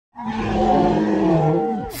So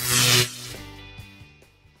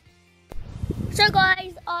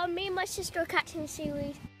guys, me and my sister are catching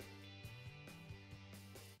seaweed.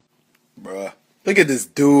 Bruh, look at this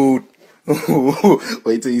dude.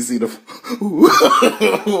 Wait till you see the...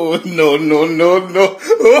 No.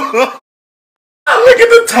 Look at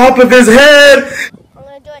the top of his head. I'm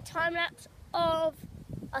going to do a time lapse of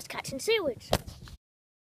us catching seaweed.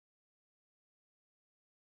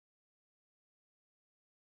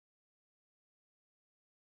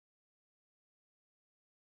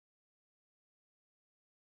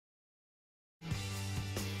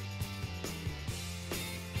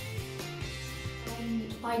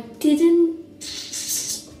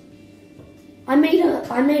 I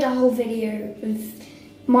made a whole video with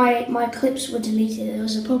my clips were deleted. There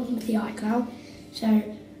was a problem with the iCloud, so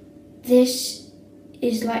this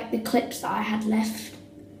is like the clips that I had left.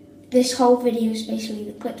 This whole video is basically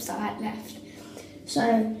the clips that I had left.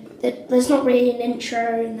 So there's not really an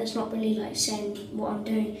intro, and there's not really like saying what I'm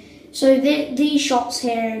doing. So these shots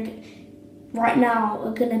here right now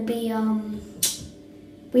are gonna be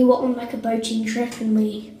we were on like a boating trip, and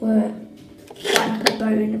we were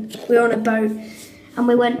like we were on a boat, and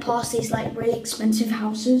we went past these like really expensive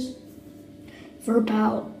houses for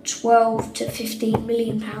about 12 to 15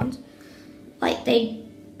 million pounds. Like they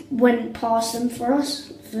went past them for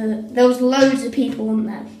us. There was loads of people on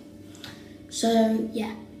there. So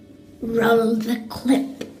yeah, roll the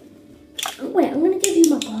clip. Oh, wait, I'm gonna give you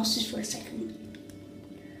my glasses for a second.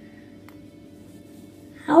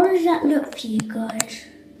 How does that look to you guys?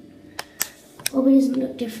 Probably doesn't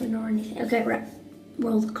look different or anything. Okay, right,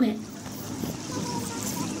 roll the clip.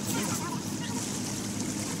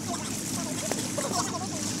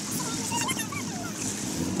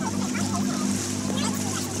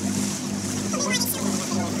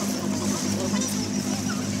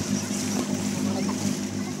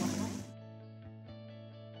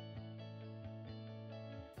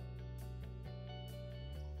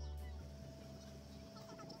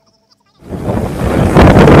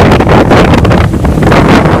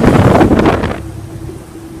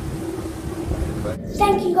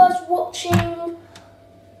 Thank you guys for watching.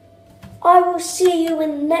 I will see you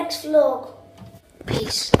in the next vlog.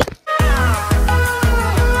 Peace.